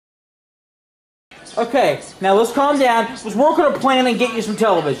Okay, now let's calm down. Let's work on a plan and get you some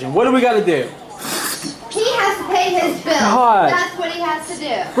television. What do we got to do? He has to pay his bill. God. That's what he has to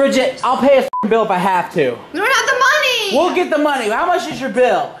do. Bridgette, I'll pay a bill if I have to. We don't have the money. We'll get the money. How much is your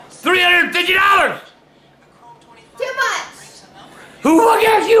bill? $350. Too much. Who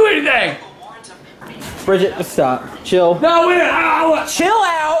gives you anything? Bridgette, let's stop. Chill. No, wait. Chill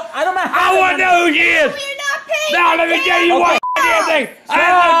out. I don't know how. I want to know who she is. We're not paying. No, let me tell you one damn thing.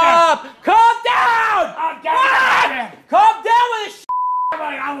 Stop. Calm down. What? Calm down with this shit.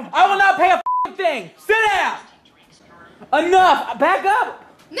 I will not pay a thing. Sit down. Enough. Back up.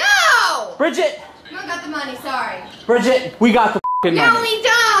 No. Bridgette. We don't got the money. Sorry. Bridgette, we got the money. No, we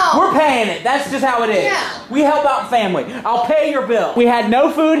don't. We're paying it. That's just how it is. Yeah. We help out family. I'll pay your bill. We had no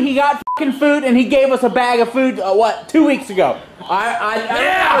food. He got food, and he gave us a bag of food. What? 2 weeks ago. I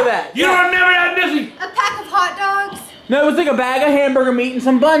remember that. You remember that, Missy? A pack of hot dogs. No, it was like a bag of hamburger meat and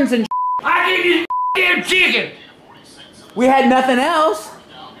some buns and. I gave you damn chicken. We had nothing else.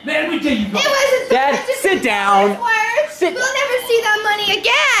 Man, let me tell you. It wasn't. Dad, sit down. Sit. We'll never see that money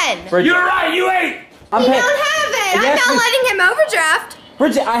again. Bridgette, You're right. You ain't. We don't have it. I'm not letting him overdraft.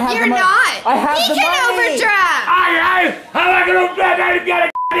 Bridgette, I have You're the money. not. I have the money. He can overdraft. How am I going to overdraft? I got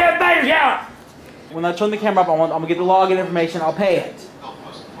a goddamn bank account. When I turn the camera up, I'm gonna get the login information. I'll pay it.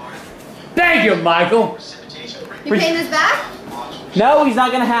 Thank you, Michael. You paying this back? No, he's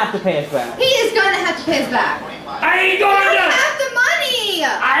not gonna have to pay us back. He is going to have to pay us back. I ain't going to do We it. don't have the money.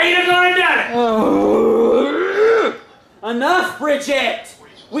 I ain't going to do it. Enough, Bridgette.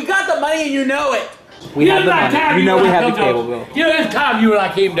 We got the money, and you know it. We You have the know money. time You know when we I have the come to- cable bill. You know, this time you and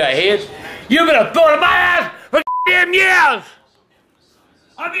I came to heads. You've been a thorn in my ass for damn years.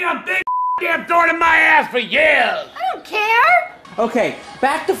 I mean, a big damn thorn in my ass for years. I don't care. Okay,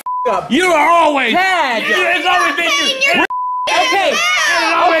 back the up. You are always. Dad. It's always been you. Okay.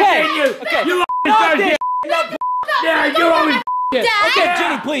 It's always Okay. been you. Okay. You Stop always this. done Yeah, you always. Okay,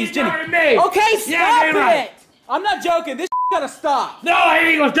 Jenny, please, Jenny. Okay, stop it. I'm not joking. This gotta stop. No, I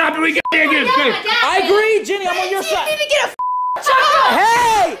ain't gonna stop it. We gotta get this. I agree, Jenny. I'm on your side. You need to get a job.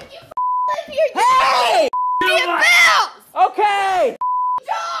 Hey! Hey! Pay your bills. Okay!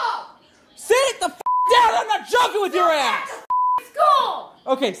 Job. Sit the down! I'm not joking with your ass! School.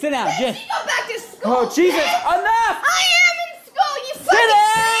 Okay, sit down, Jen. You go back to school. Oh, Jesus! bitch. Enough! I am in school. You Sit fucking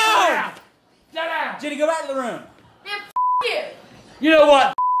down! Sit down. Jenny, go back to the room. Man, you. You know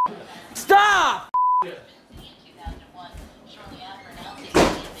what? Stop!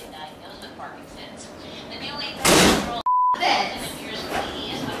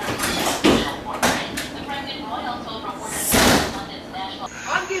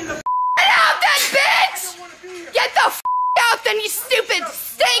 Get out, that bitch! Get the out, then you stupid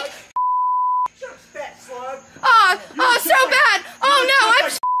stink! Oh, so bad! Oh no, I'm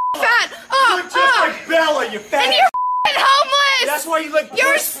fat! You're just like Bella, you fat. And you're homeless! That's why you look.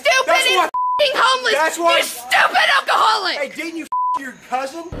 You're stupid That's and why. homeless! That's why. You stupid alcoholic! Hey, didn't you your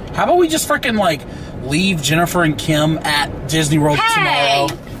cousin? How about we just freaking like leave Jennifer and Kim at Disney World tomorrow?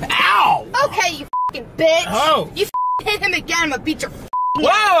 Ow! Okay, you fucking bitch! Oh. You hit him again, I'm gonna beat your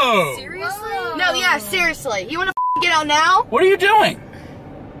Whoa! Seriously? No, yeah, seriously. You wanna get out now? What are you doing?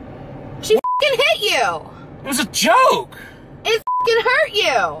 She hit you! It was a joke! It hurt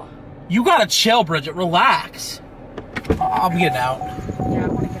you! You gotta chill, Bridgette. Relax. I'll be getting out. Yeah, I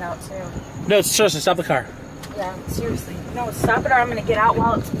want to get out too. No, seriously, stop the car. Yeah, seriously. No, stop it or I'm going to get out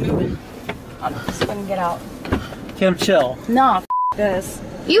while it's moving. I'm just going to get out. Kim, chill. No, this.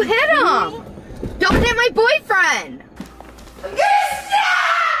 You hit him! Don't hit my boyfriend! I'm gonna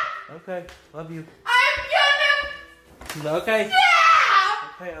stop! Okay, love you. I'm gonna Okay.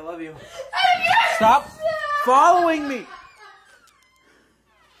 stop! Okay, I love you. I'm gonna Stop following me.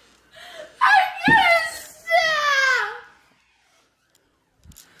 I'm gonna stop!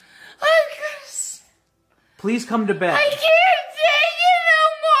 I'm gonna stop! Please come to bed. I can't take it no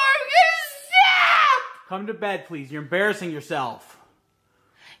more! I'm gonna stop! Come to bed, please. You're embarrassing yourself.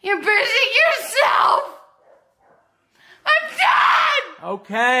 You're embarrassing yourself! I'm done!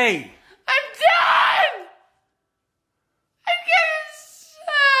 Okay. I'm done! I'm gonna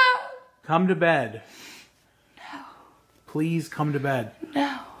stop! Come to bed. No. Please come to bed.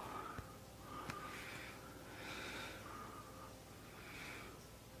 No.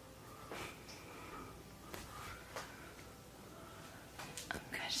 I'm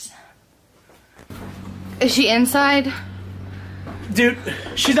gonna stop. Is she inside? Dude,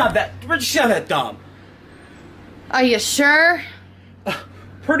 she's not that dumb. Are you sure?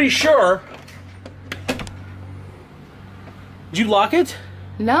 Pretty sure. Did you lock it?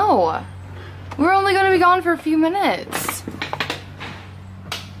 No. We're only gonna be gone for a few minutes.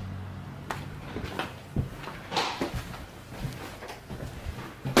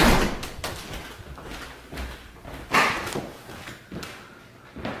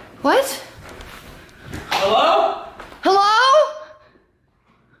 What? Hello? Hello?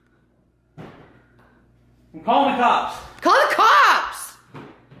 I'm calling the cops. Call the cops!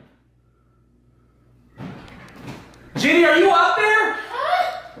 Jenny, are you up there?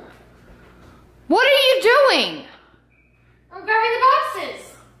 Huh? What are you doing? I'm grabbing the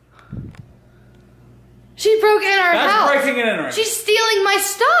boxes. She broke in our house. That's breaking and entering. She's stealing my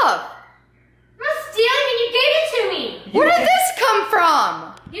stuff. I'm not stealing and you gave it to me. Where did this come from?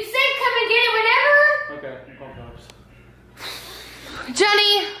 You said come and get it whenever. Okay, I'm calling cops.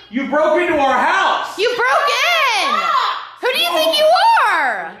 Jenny, You broke into our house! you broke in! Who do you think you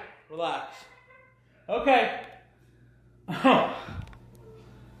are? Relax. Okay.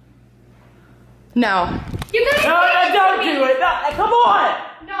 No. You guys No, don't do it! No, come on!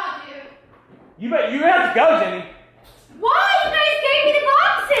 No, dude. You have to go, Jenny. Why? You guys gave me the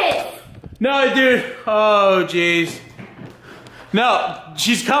boxes. No, dude. Oh, jeez. No,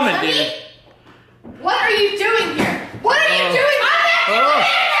 she's coming, Jenny? dude. What are you doing here? What are you doing?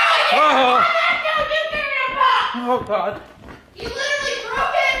 Oh, God. You literally broke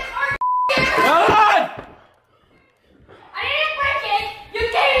in our God! I didn't break it. You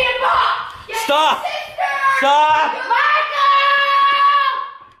gave me the box. Stop! Stop!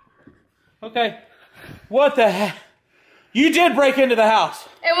 Michael! Okay. What the heck? You did break into the house.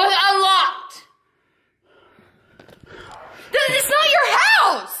 It was unlocked. It's not your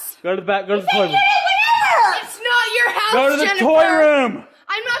house! Go to the back. Go to the toy room. It's not your house, Go to the Jennifer. toy room.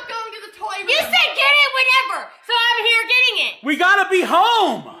 I'm not going to the toy room. You said get it whenever, so I'm here getting it. We gotta be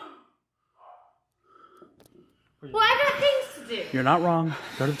home. Well, I got things to do. You're not wrong.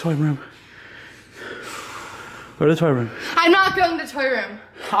 Go to the toy room. Go to the toy room. I'm not going to the toy room.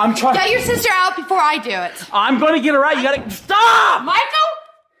 I'm trying. Get your sister out before I do it. I'm gonna get her out. You gotta stop. Michael?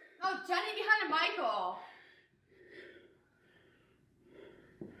 Oh, Jenny behind a Michael.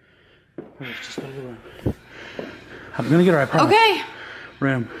 Just go to the room. I'm gonna get her. I promise. Okay.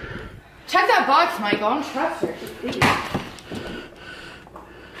 Room. Check that box, Michael. I don't trust her.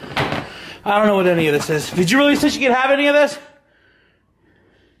 I don't know what any of this is. Did you really think you could have any of this?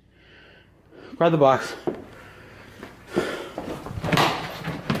 Grab the box.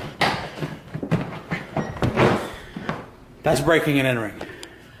 That's breaking and entering.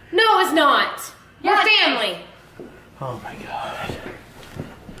 No, it's not. Your family. Oh my God.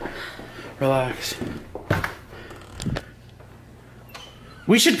 Relax.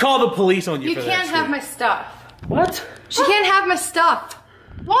 We should call the police on you You for can't this. have my stuff. What? She can't have my stuff.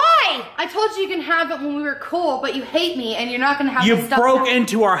 Why? I told you you can have it when we were cool, but you hate me and you're not going to have You my stuff. broke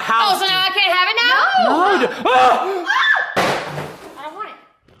into our house. Oh, so now I can't have it now? No. No. Oh! I don't want it.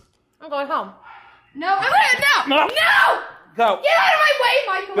 I'm going home. No. I'm gonna, no. No. No. Go. Get out of my way,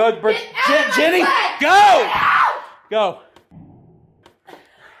 Michael. Go, Get out of my Jenny. way. Go. Get out. Go.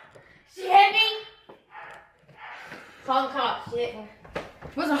 She hit me. Call the cops. She hit me.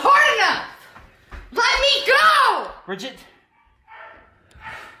 Wasn't hard enough. Let me go. Bridgette.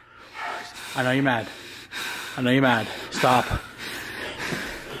 I know you're mad. I know you're mad. Stop.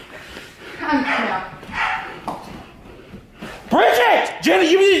 No. Bridgette! Jenny,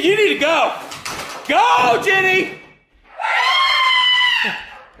 you need to go. Go, Jenny!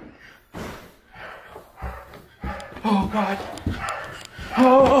 Oh, God.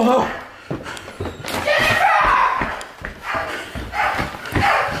 Oh.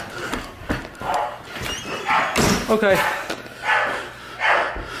 Okay.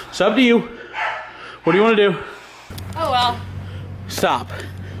 It's up to you. What do you want to do? Oh, well. Stop.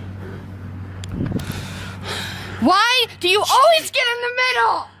 Why do you always get in the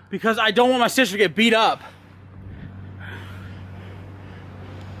middle? Because I don't want my sister to get beat up.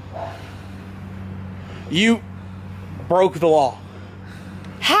 You broke the law.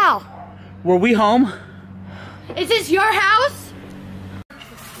 How? Were we home? Is this your house?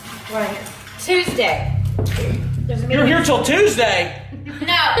 Right. Tuesday. There's a You're meeting. here till Tuesday. No. We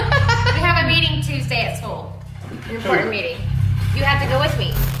have a meeting Tuesday at school. An important meeting. You have to go with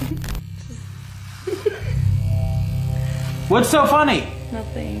me. What's so funny?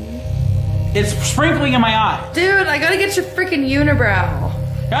 Nothing. It's sprinkling in my eye. Dude, I gotta get your freaking unibrow.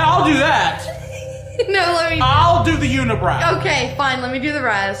 Yeah, I'll do that. No, let me. I'll do the unibrow. Okay, fine. Let me do the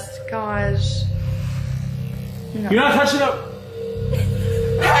rest. Gosh. No. You're not touching up.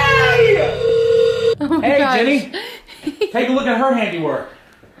 Hey! Oh my Hey, gosh. Jenny. Take a look at her handiwork.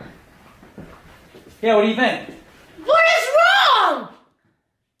 Yeah, what do you think? What is wrong?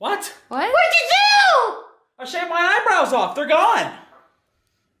 What? What? What'd you do? I shaved my eyebrows off. They're gone.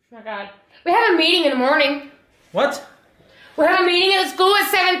 Oh my God. We have a meeting in the morning. What? We have a meeting at the school at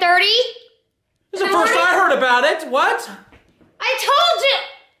 7:30. This is the first I heard about it. What? I told you.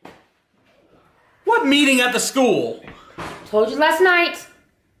 What meeting at the school? Told you last night.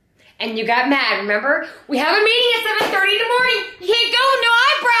 And you got mad, remember? We have a meeting at 7:30 in the morning. You can't go, no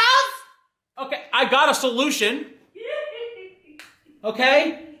eyebrows. Okay, I got a solution.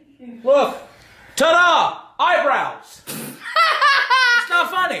 Okay? Look. Ta-da! Eyebrows. It's not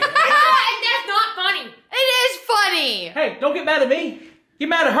funny. That's not funny. It is funny. Hey, don't get mad at me. Get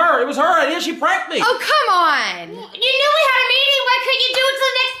mad at her. It was her idea. She pranked me. Oh, come on. You knew we had a meeting. Why couldn't you do it till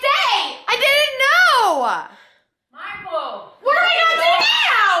the next day? I didn't know. Michael, what are we gonna do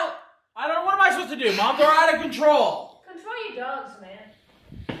now? I don't know. What am I supposed to do, Mom? They're out of control. Control your dogs, man.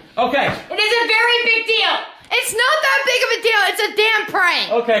 Okay. It is a very big deal. It's not that big of a deal. It's a damn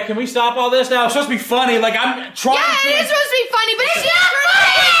prank. Okay, can we stop all this now? It's supposed to be funny. Like, I'm trying to... Yeah, it is supposed to be funny, but it's not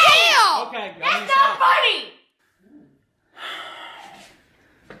funny. Big deal. Okay. That's not funny.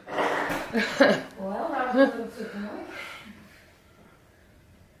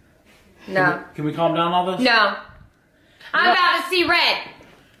 No. Can we calm down all this? No. I'm about to see red.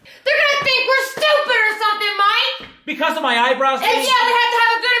 They're gonna think we're stupid or something, Mike. Because of my eyebrows? And yeah, we have to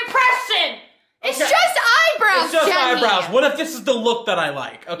have a good impression. It's just eyebrows, It's just Jenny. eyebrows. What if this is the look that I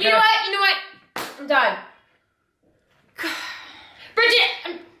like? Okay. You know what? I'm done.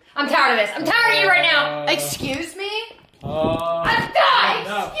 Bridgette, I'm tired of this. I'm tired of you right now. Excuse me? I'm done.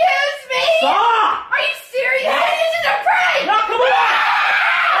 No. Excuse me? Stop! Are you serious? This is a prank! No, come on!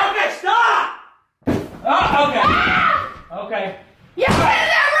 Okay, stop! Oh, okay. Okay. Get rid of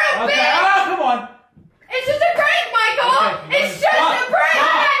that room, Okay. bitch! Oh, come on. It's just a prank, Michael! Okay, It's just stop. a prank! Stop.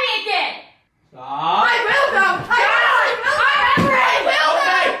 Look at me again. Stop. I will go! I will go!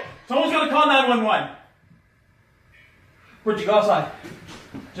 Okay. Someone's gonna call 911. Bridget, go outside.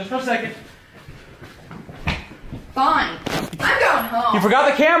 Just for a second. Fine. I'm going home. You forgot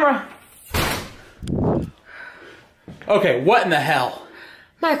the camera. Okay, what in the hell?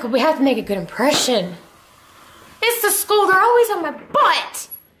 Michael, we have to make a good impression. It's the school. They're always on my butt.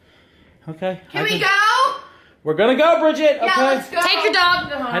 Okay. Can we go? We're gonna go, Bridget. Okay. Yeah, let's go. Take your dog.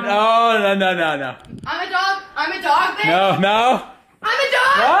 Go home. No. I'm a dog. I'm a dog, bitch. No. I'm a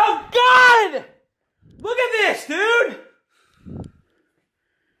dog. Oh, God! Look at this, dude!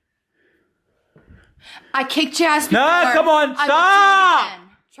 I kicked your ass before. No, come on, I will stop! do it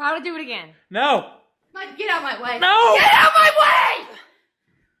again. Try to do it again. No. Mike, get out of my way. No! Get out of my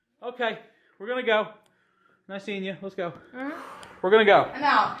way! Okay, we're gonna go. Nice seeing you. Let's go. We're gonna go. I'm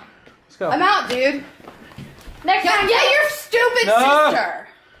out. Let's go. I'm out, dude. Next time, Get your stupid No. sister.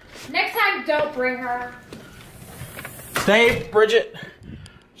 Next time, don't bring her. Stay, Bridget.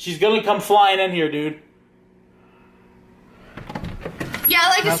 She's gonna come flying in here, dude. Yeah, I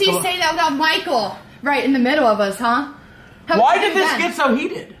like to see you say that without Michael right in the middle of us, huh? Why did this get so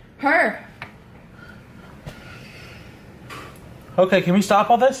heated? Her. Okay, can we stop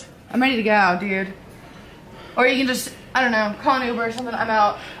all this? I'm ready to go, dude. Or you can just, I don't know, call an Uber or something. I'm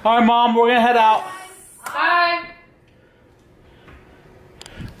out. All right, Mom, we're gonna head out. Bye.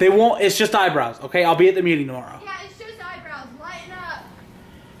 They won't. It's just eyebrows. Okay, I'll be at the meeting tomorrow. Yeah, it's just eyebrows. Lighten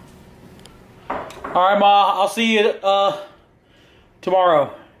up. All right, Ma. I'll see you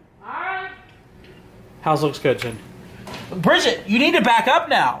tomorrow. Alright. House looks good, Jen. Bridget, you need to back up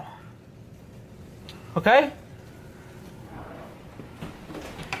now. Okay?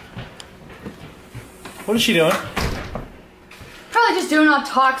 What is she doing? Probably just doing all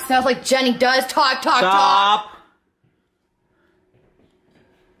talk stuff like Jenny does. Talk. Stop.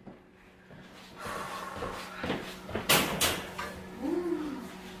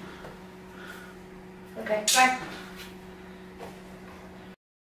 Okay, bye.